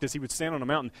Jesus talked is he would stand on a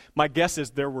mountain. My guess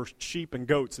is there were sheep and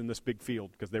goats in this big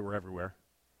field because they were everywhere.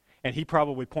 And he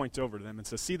probably points over to them and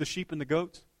says, see the sheep and the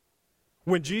goats?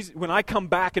 When I come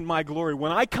back in my glory,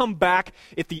 when I come back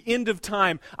at the end of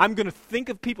time, I'm going to think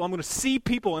of people, I'm going to see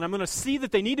people, and I'm going to see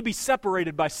that they need to be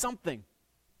separated by something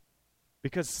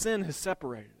because sin has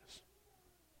separated us.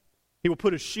 He will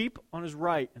put his sheep on his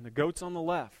right and the goats on the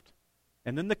left.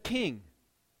 And then the king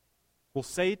will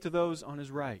say to those on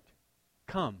his right,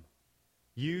 come,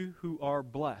 you who are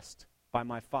blessed by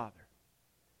my Father.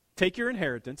 Take your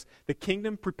inheritance, the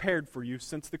kingdom prepared for you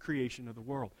since the creation of the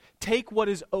world. Take what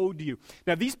is owed to you.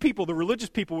 Now these people, the religious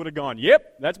people would have gone,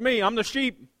 yep, that's me, I'm the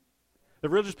sheep. The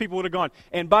religious people would have gone.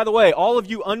 And by the way, all of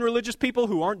you unreligious people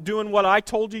who aren't doing what I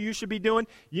told you should be doing,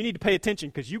 you need to pay attention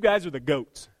because you guys are the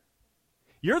goats.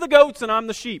 You're the goats and I'm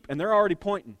the sheep. And they're already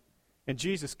pointing. And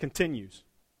Jesus continues.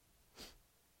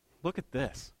 Look at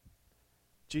this.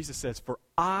 Jesus says, for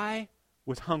I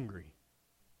was hungry,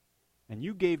 and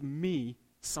you gave me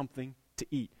something to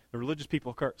eat. The religious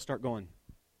people start going,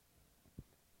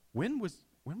 when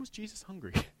was Jesus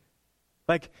hungry?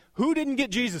 Like, who didn't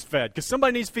get Jesus fed? Because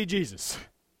somebody needs to feed Jesus.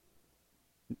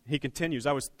 He continues,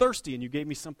 I was thirsty and you gave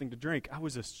me something to drink. I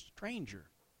was a stranger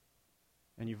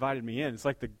and you invited me in. It's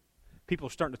like the people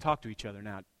are starting to talk to each other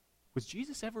now. Was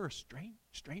Jesus ever a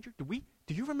stranger?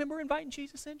 Do you remember inviting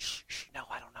Jesus in? Shh, no,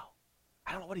 I don't know.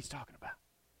 I don't know what he's talking about.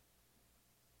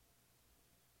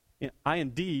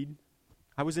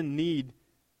 I was in need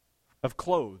of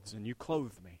clothes, and you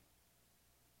clothed me.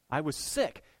 I was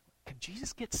sick. Can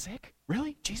Jesus get sick?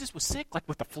 Really? Jesus was sick? Like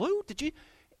with the flu? Did you?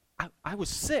 I was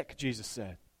sick, Jesus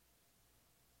said.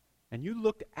 And you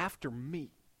looked after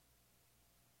me.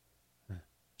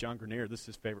 John Grenier, this is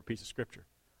his favorite piece of scripture.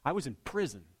 I was in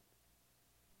prison,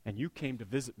 and you came to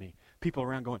visit me. People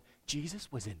around going,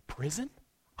 Jesus was in prison?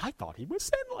 I thought he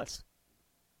was sinless.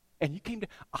 And you came to,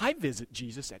 I visit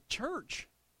Jesus at church.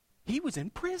 He was in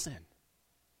prison.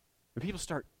 And people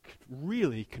start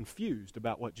really confused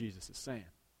about what Jesus is saying.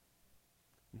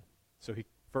 So he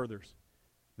furthers.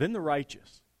 Then the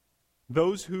righteous,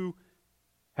 those who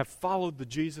have followed the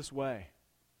Jesus way,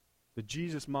 the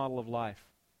Jesus model of life,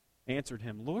 answered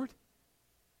him, Lord,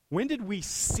 when did we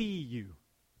see you?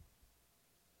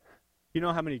 You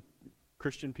know how many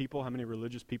Christian people, how many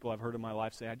religious people I've heard in my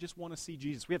life say, I just want to see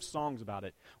Jesus. We have songs about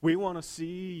it. We want to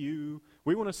see you.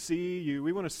 We want to see you.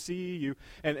 We want to see you.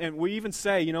 And we even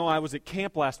say, I was at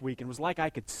camp last week and it was like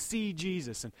I could see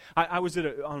Jesus. And I was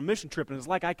on a mission trip and it was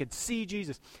like I could see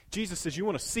Jesus. Jesus says, you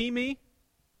want to see me?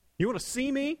 You want to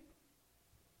see me?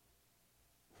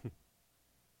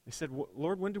 They said,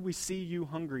 Lord, when did we see you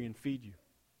hungry and feed you?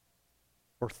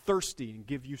 Or thirsty and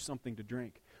give you something to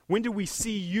drink? When do we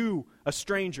see you a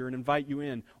stranger and invite you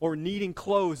in? Or needing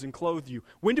clothes and clothe you?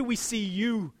 When do we see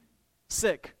you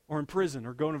sick or in prison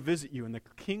or going to visit you? And the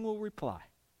king will reply,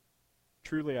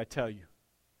 truly I tell you,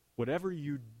 whatever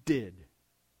you did,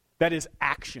 that is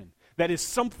action. That is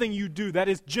something you do. That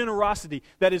is generosity.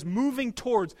 That is moving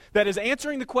towards. That is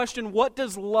answering the question, what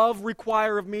does love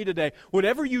require of me today?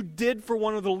 Whatever you did for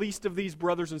one of the least of these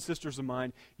brothers and sisters of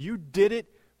mine, you did it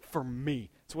for me.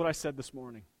 It's what I said this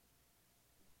morning.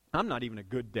 I'm not even a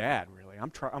good dad, really.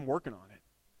 I'm working on it.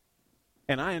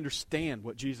 And I understand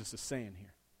what Jesus is saying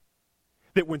here.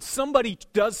 That when somebody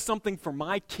does something for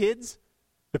my kids,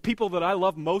 the people that I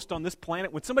love most on this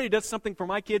planet, when somebody does something for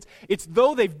my kids, it's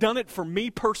though they've done it for me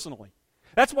personally.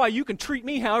 That's why you can treat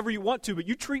me however you want to, but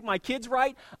you treat my kids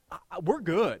right, we're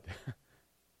good.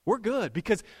 We're good.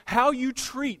 Because how you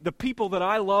treat the people that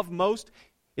I love most,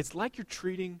 it's like you're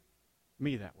treating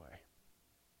me that way.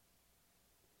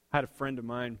 I had a friend of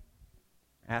mine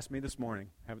ask me this morning,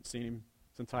 haven't seen him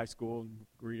since high school,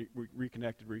 and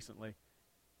reconnected recently.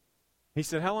 He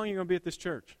said, how long are you going to be at this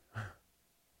church?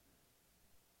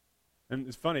 And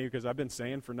it's funny because I've been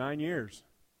saying for 9 years,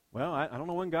 well, I don't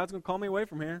know when God's going to call me away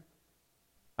from here.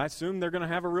 I assume they're going to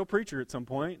have a real preacher at some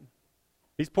point.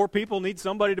 These poor people need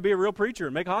somebody to be a real preacher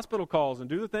and make hospital calls and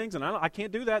do the things, and I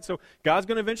can't do that, so God's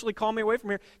going to eventually call me away from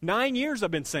here. 9 years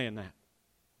I've been saying that.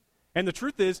 And the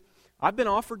truth is, I've been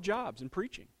offered jobs in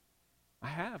preaching. I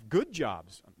have. Good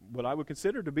jobs. What I would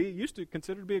used to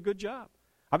consider to be a good job.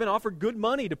 I've been offered good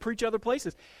money to preach other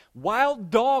places. Wild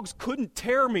dogs couldn't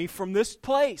tear me from this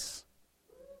place.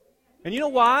 And you know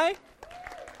why?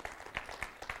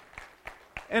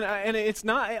 And it's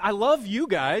not, I love you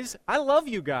guys. I love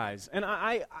you guys. And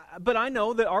but I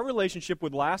know that our relationship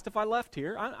would last if I left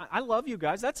here. I love you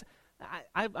guys.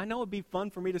 I know it'd be fun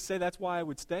for me to say that's why I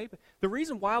would stay. But the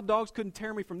reason Wild Dogs couldn't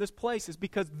tear me from this place is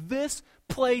because this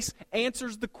place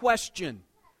answers the question,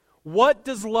 what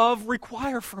does love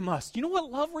require from us? You know what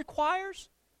love requires?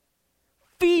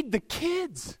 Feed the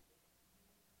kids.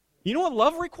 You know what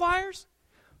love requires?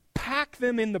 Pack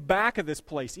them in the back of this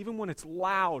place, even when it's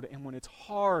loud and when it's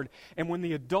hard and when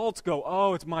the adults go,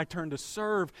 oh, it's my turn to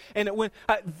serve. And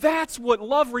that's what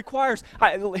love requires.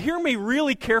 Hear me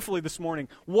really carefully this morning.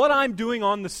 What I'm doing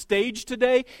on the stage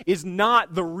today is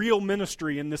not the real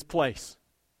ministry in this place.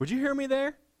 Would you hear me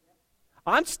there?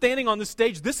 I'm standing on the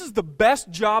stage. This is the best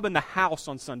job in the house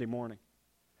on Sunday morning.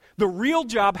 The real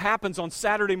job happens on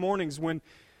Saturday mornings when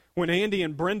Andy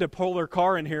and Brenda pull their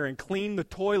car in here and clean the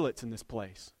toilets in this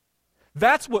place.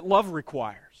 That's what love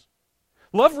requires.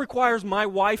 Love requires my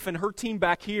wife and her team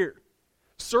back here,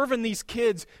 serving these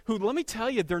kids who, let me tell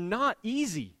you, they're not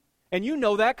easy. And you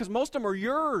know that because most of them are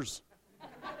yours.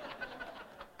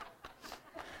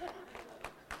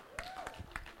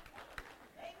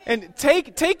 And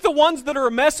take the ones that are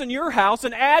a mess in your house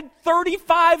and add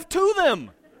 35 to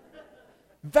them.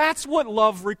 That's what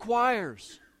love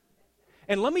requires.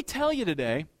 And let me tell you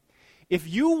today, if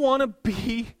you want to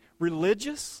be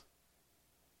religious,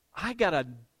 I got a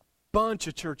bunch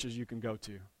of churches you can go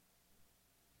to.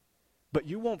 But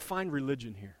you won't find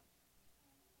religion here.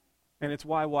 And it's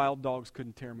why Wild Dogs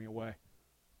couldn't tear me away.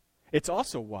 It's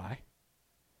also why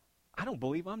I don't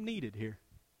believe I'm needed here.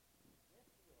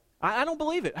 I don't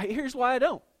believe it. Here's why I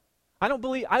don't. I don't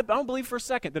believe for a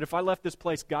second that if I left this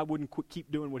place, God wouldn't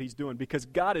keep doing what He's doing, because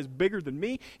God is bigger than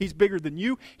me. He's bigger than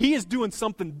you. He is doing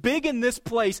something big in this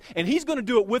place, and He's going to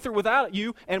do it with or without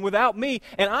you and without me,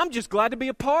 and I'm just glad to be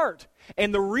a part.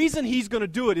 And the reason He's going to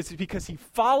do it is because He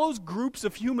follows groups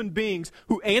of human beings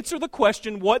who answer the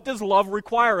question, what does love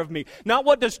require of me? Not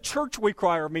what does church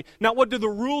require of me? Not what do the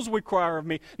rules require of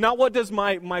me? Not what does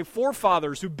my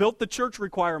forefathers who built the church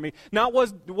require of me? Not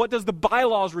what does the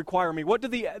bylaws require of me? What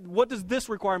does this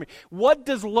require of me? What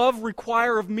does love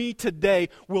require of me today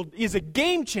is a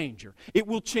game changer. It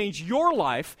will change your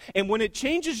life, and when it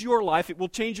changes your life, it will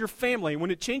change your family. And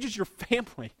when it changes your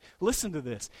family, listen to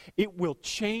this, it will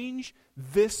change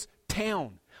this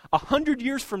town. 100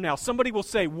 years from now, somebody will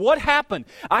say, what happened?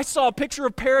 I saw a picture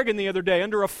of Paragon the other day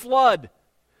under a flood.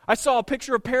 I saw a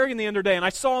picture of Paragon the other day, and I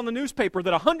saw in the newspaper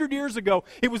that 100 years ago,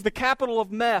 it was the capital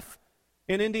of meth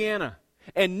in Indiana.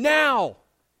 And now,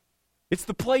 it's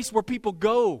the place where people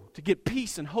go to get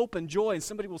peace and hope and joy. And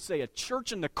somebody will say, a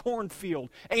church in the cornfield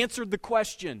answered the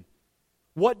question,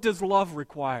 what does love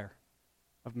require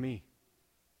of me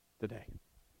today?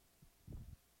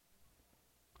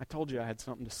 I told you I had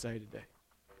something to say today.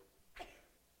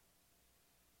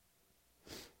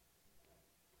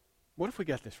 What if we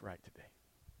got this right today?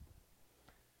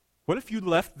 What if you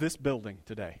left this building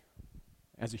today?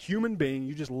 As a human being,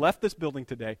 you just left this building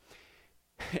today,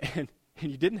 and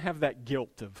you didn't have that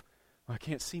guilt of, I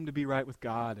can't seem to be right with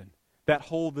God, and that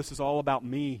whole this is all about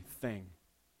me thing.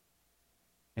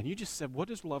 And you just said, what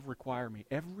does love require of me?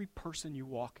 Every person you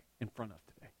walk in front of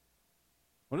today.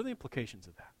 What are the implications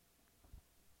of that?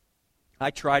 I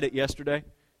tried it yesterday,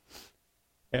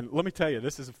 and let me tell you,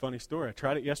 this is a funny story. I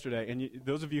tried it yesterday, and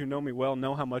those of you who know me well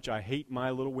know how much I hate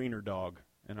my little wiener dog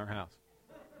in our house.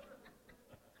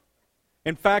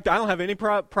 In fact, I don't have any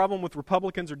problem with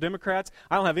Republicans or Democrats.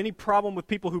 I don't have any problem with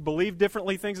people who believe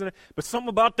differently things, but something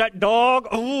about that dog,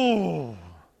 ooh.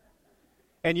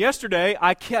 And yesterday,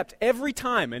 I kept every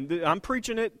time, and I'm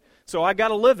preaching it, so I got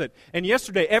to live it. And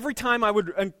yesterday, every time I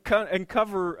would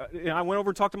uncover, I went over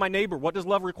and talked to my neighbor, what does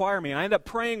love require me? And I ended up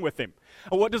praying with him.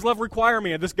 What does love require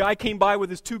me? And this guy came by with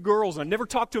his 2 girls, and I never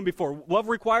talked to him before. Love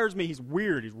requires me. He's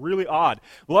weird. He's really odd.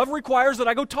 Love requires that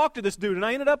I go talk to this dude. And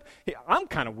I ended up, I'm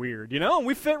kind of weird, and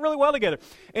we fit really well together.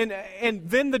 And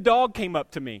then the dog came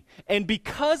up to me. And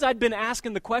because I'd been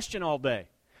asking the question all day,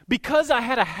 because I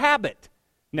had a habit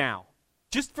now,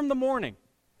 just from the morning,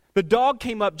 the dog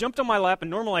came up, jumped on my lap, and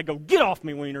normally I go, get off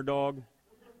me, wiener dog.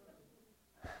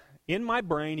 In my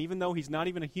brain, even though he's not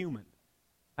even a human,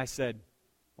 I said,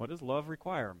 what does love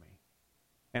require of me?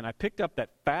 And I picked up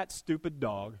that fat, stupid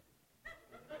dog,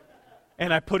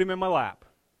 and I put him in my lap.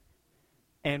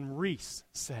 And Reese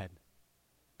said,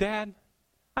 Dad,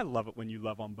 I love it when you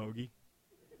love on Bogey.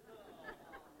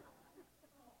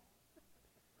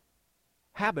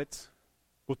 Habits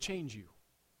will change you.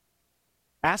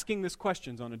 Asking these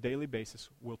questions on a daily basis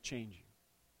will change you.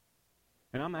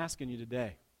 And I'm asking you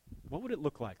today, what would it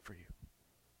look like for you?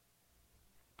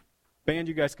 Band,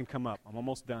 you guys can come up. I'm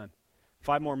almost done.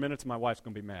 5 more minutes and my wife's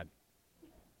going to be mad.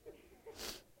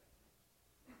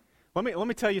 Let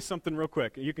me tell you something real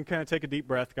quick. You can kind of take a deep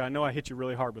breath, because I know I hit you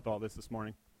really hard with all this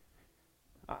morning.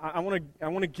 I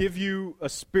want to give you a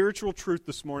spiritual truth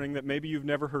this morning that maybe you've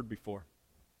never heard before.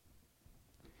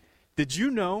 Did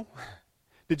you know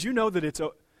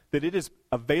that it is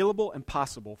available and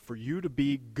possible for you to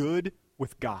be good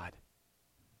with God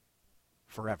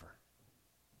forever?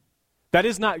 That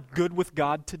is not good with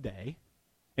God today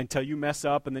until you mess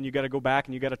up, and then you got to go back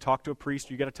and you got to talk to a priest,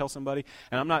 or you got to tell somebody.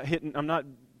 And I'm not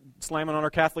slamming on our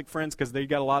Catholic friends, because they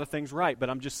got a lot of things right, but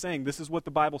I'm just saying this is what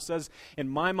the Bible says in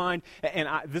my mind, and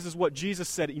this is what Jesus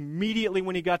said immediately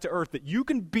when he got to earth, that you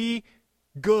can be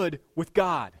good with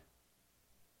God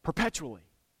perpetually.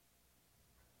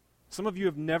 Some of you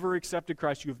have never accepted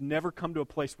Christ. You have never come to a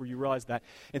place where you realize that.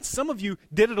 And some of you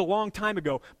did it a long time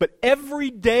ago, but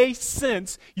every day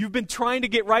since, you've been trying to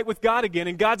get right with God again,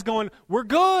 and God's going, we're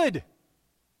good.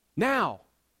 Now,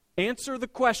 answer the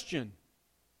question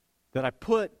that I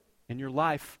put in your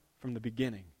life from the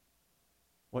beginning.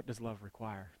 What does love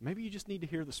require? Maybe you just need to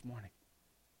hear this morning.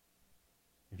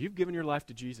 If you've given your life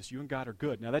to Jesus, you and God are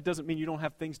good. Now, that doesn't mean you don't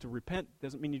have things to repent.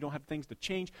 Doesn't mean you don't have things to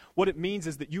change. What it means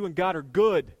is that you and God are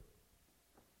good.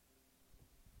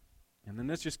 And then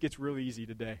this just gets really easy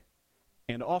today.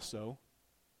 And also,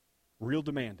 real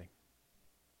demanding.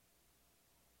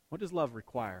 What does love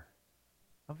require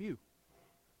of you?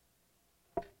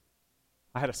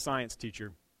 I had a science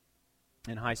teacher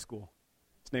in high school.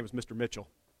 His name was Mr. Mitchell.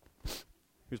 He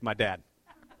was my dad.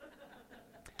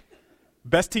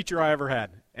 Best teacher I ever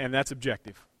had, and that's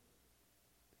objective.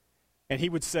 And he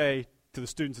would say to the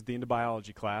students at the end of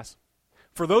biology class,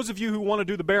 for those of you who want to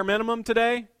do the bare minimum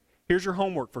today, here's your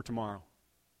homework for tomorrow.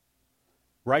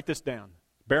 Write this down,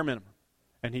 bare minimum.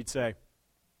 And he'd say,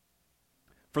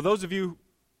 for those of you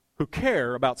who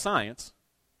care about science,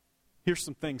 here's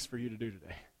some things for you to do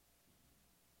today.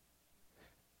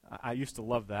 I used to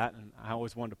love that, and I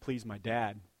always wanted to please my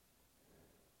dad.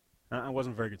 I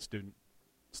wasn't a very good student.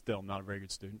 Still, I'm not a very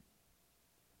good student.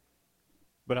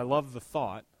 But I love the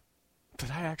thought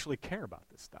that I actually care about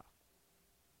this stuff.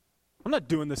 I'm not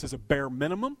doing this as a bare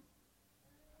minimum.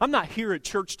 I'm not here at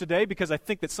church today because I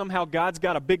think that somehow God's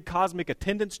got a big cosmic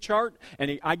attendance chart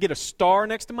and I get a star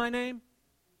next to my name.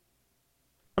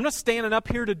 I'm not standing up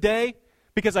here today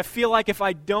because I feel like if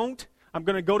I don't, I'm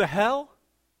going to go to hell.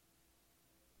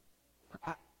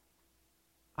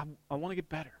 I want to get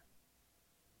better.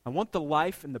 I want the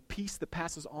life and the peace that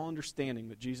passes all understanding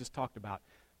that Jesus talked about.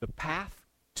 The path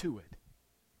to it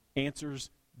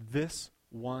answers this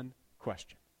one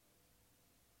question.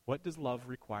 What does love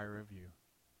require of you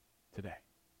today?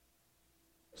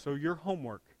 So your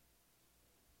homework,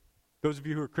 those of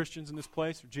you who are Christians in this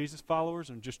place, or Jesus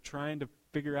followers, and just trying to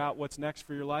figure out what's next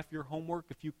for your life, your homework,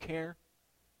 if you care,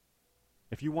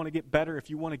 if you want to get better,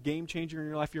 if you want a game changer in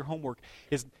your life, your homework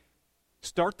is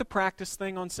start the practice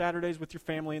thing on Saturdays with your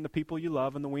family and the people you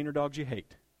love and the wiener dogs you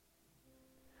hate.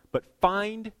 But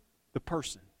find the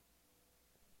person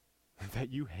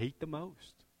that you hate the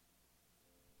most.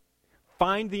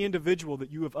 Find the individual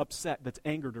that you have upset, that's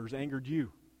angered or has angered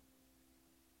you.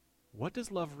 What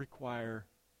does love require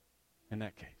in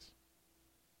that case?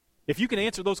 If you can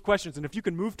answer those questions and if you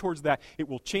can move towards that, it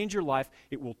will change your life.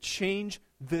 It will change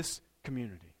this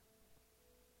community.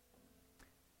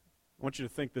 I want you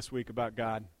to think this week about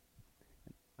God.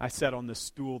 I sat on this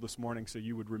stool this morning so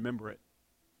you would remember it.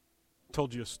 I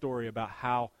told you a story about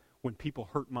how when people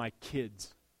hurt my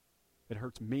kids, it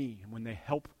hurts me. And when they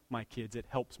help my kids, it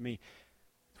helps me.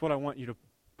 It's what I want you to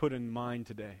put in mind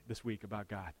today, this week, about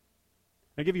God.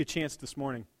 I give you a chance this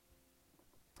morning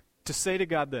to say to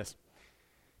God this.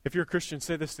 If you're a Christian,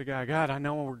 say this to God. God, I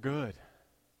know we're good.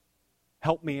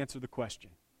 Help me answer the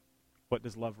question. What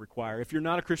does love require? If you're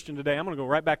not a Christian today, I'm going to go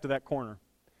right back to that corner.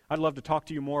 I'd love to talk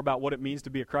to you more about what it means to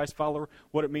be a Christ follower,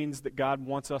 what it means that God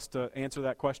wants us to answer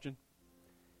that question.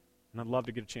 And I'd love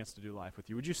to get a chance to do life with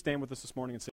you. Would you stand with us this morning and say,